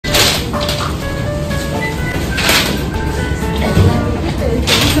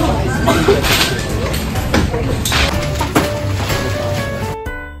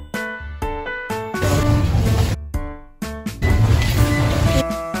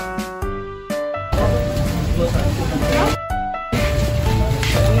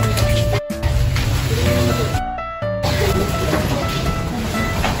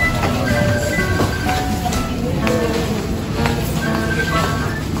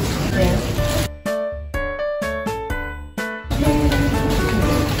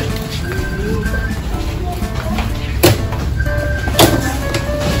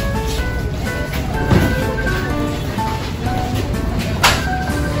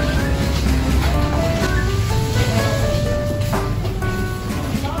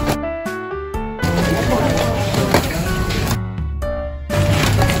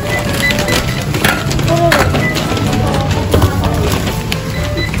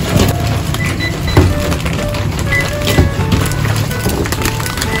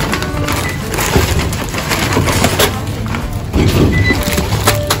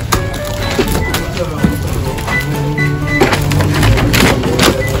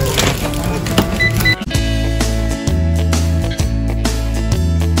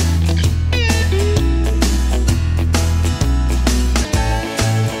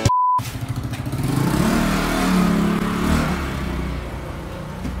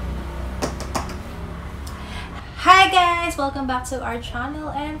guys, welcome back to our channel,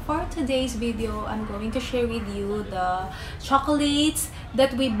 and for today's video I'm going to share with you the chocolates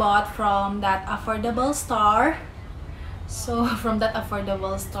that we bought from that affordable store. So from that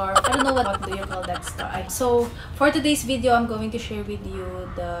affordable store, I don't know what do you call that store. So for today's video I'm going to share with you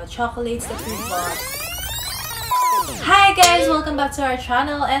the chocolates that we bought. Hi guys, welcome back to our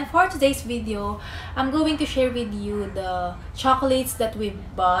channel, and for today's video I'm going to share with you the chocolates that we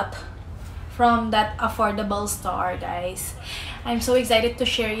bought from that affordable store, guys. I'm so excited to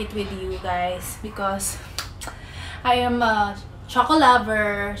share it with you guys because I am a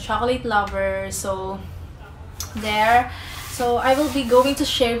chocolate lover. So I will be going to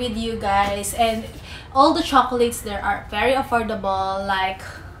share with you guys, and all the chocolates there are very affordable. Like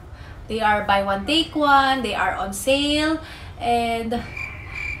they are buy one take one, they are on sale, and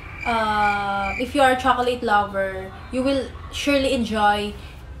if you are a chocolate lover, you will surely enjoy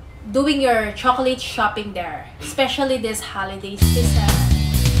doing your chocolate shopping there, especially this holiday season.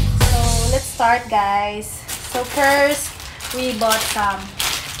 So let's start, guys. So first we bought some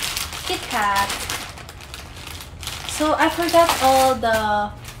Kit Kat. So I forgot all the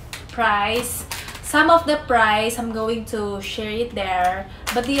price. Some of the price I'm going to share it there,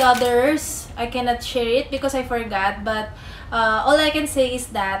 but the others I cannot share it because I forgot. But all I can say is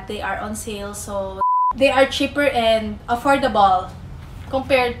that they are on sale, so they are cheaper and affordable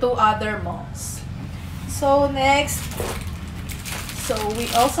compared to other malls. So next, so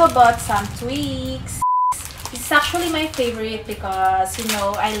we also bought some Twix. It's actually my favorite because, you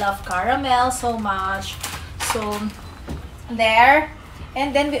know, I love caramel so much. So there.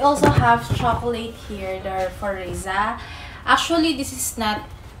 And then we also have chocolate here, there for Riza. Actually, this is not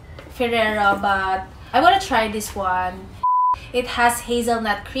Ferrero, but I want to try this one. It has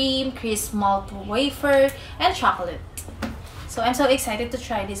hazelnut cream, crisp malt wafer, and chocolate. So I'm so excited to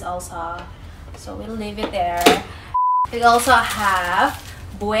try this also. So we'll leave it there. We also have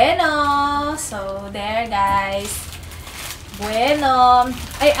Bueno. So there, guys. Bueno.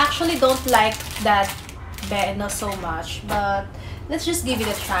 I actually don't like that Bueno so much, but let's just give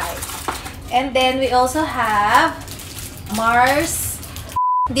it a try. And then we also have Mars.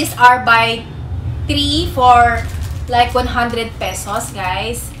 These are buy 3 for like 100 pesos,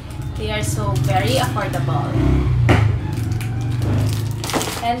 guys. They are so very affordable.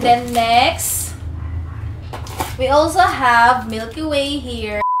 And then next, we also have Milky Way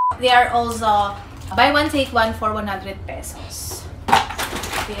here. They are also buy one take one for 100 pesos.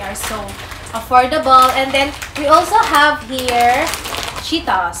 They are so affordable. And then we also have here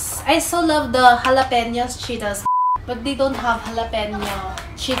Cheetos. I so love the jalapenos Cheetos, but they don't have jalapeno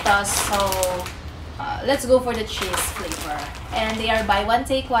Cheetos, so let's go for the cheese flavor. And they are buy one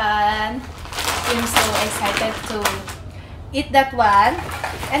take one. I'm so excited to eat that one.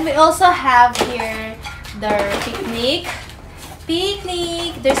 And we also have here their picnic.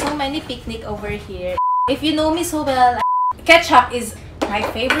 There's so many picnic over here. If you know me so well, ketchup is my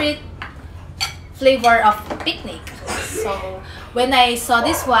favorite flavor of picnic. So when I saw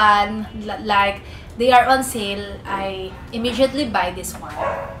this one, like they are on sale, I immediately buy this one.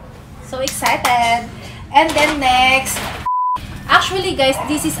 So excited. And then next, actually guys,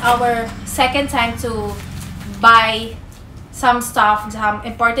 this is our second time to buy some stuff, some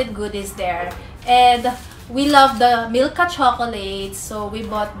imported goodies there. And we love the Milka chocolates, so we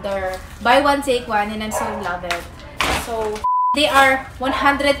bought their buy one take one, and I'm so love it. So they are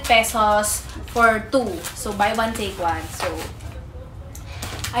 100 pesos for 2, so buy one take one. So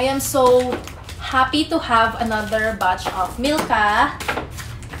I am so happy to have another batch of Milka,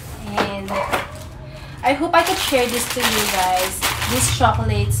 and I hope I could share this to you guys, these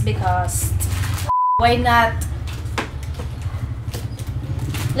chocolates, because why not?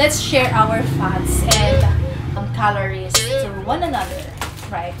 Let's share our fats and calories to one another,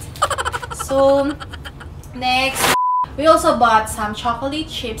 right? So next, we also bought some chocolate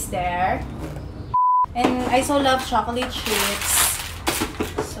chips there, and I so love chocolate chips,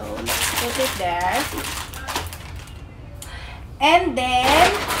 so let's put it there. And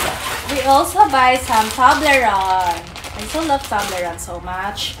then we also buy some Toblerone. I so love Toblerone so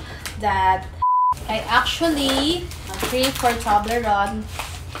much that I actually crave for Toblerone.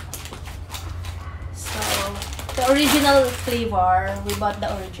 So the original flavor, we bought the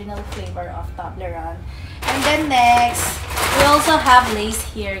original flavor of Toblerone. And then next, we also have Lay's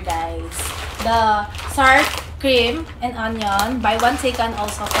here, guys. The sour cream and onion, buy one take one,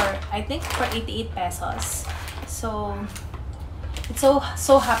 also for, I think, for 88 pesos. So it's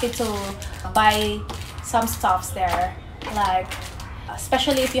so happy to buy some stuffs there, like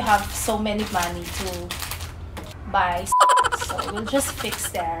especially if you have so many money to buy. So we'll just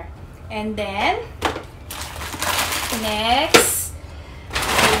fix there. And then Next,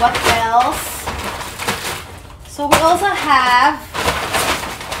 okay, what else? So we also have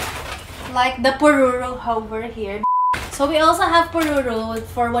like the pururu over here. So we also have pururu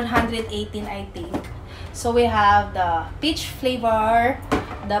for 118, I think. So we have the peach flavor,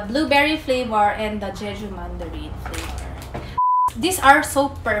 the blueberry flavor, and the jeju mandarin flavor. These are so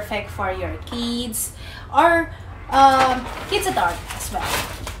perfect for your kids or kids adult as well.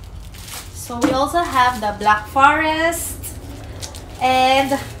 So we also have the black forest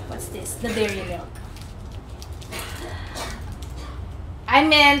and what's this? The dairy milk. I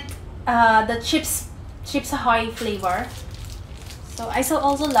meant the chips Ahoy flavor. So I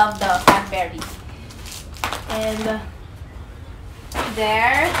also love the cranberry. And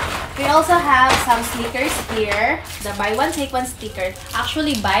there we also have some stickers here. The buy one take one sticker.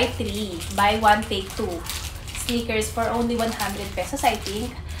 Actually buy 3, buy 1 take 2 stickers for only 100 pesos, I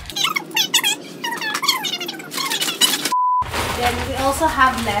think. Then we also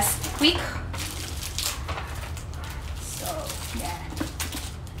have less quick. So yeah.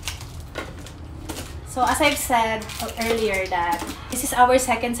 So as I've said earlier that this is our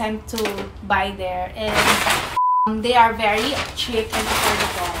second time to buy there, and they are very cheap and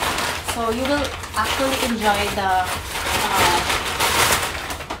affordable. So you will actually enjoy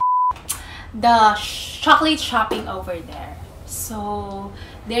the chocolate shopping over there. So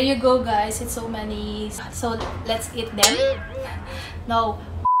there you go, guys. It's so many. So let's eat them. Now,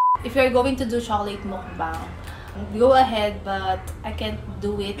 if you're going to do chocolate mukbang, go ahead, but I can't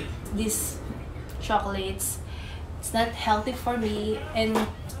do it. These chocolates, it's not healthy for me, and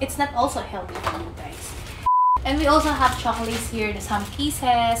it's not also healthy for you guys. And we also have chocolates here, some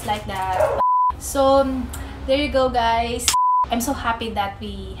pieces like that. So there you go, guys. I'm so happy that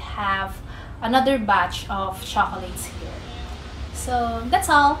we have another batch of chocolates here. So that's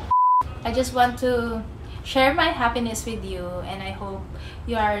all. I just want to share my happiness with you, and I hope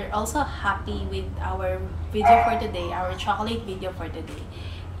you are also happy with our video for today, our chocolate video for today.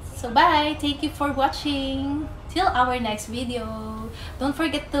 So bye! Thank you for watching. Till our next video. Don't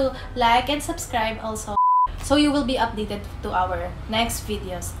forget to like and subscribe also, so you will be updated to our next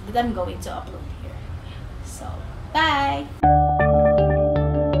videos that I'm going to upload here. So bye!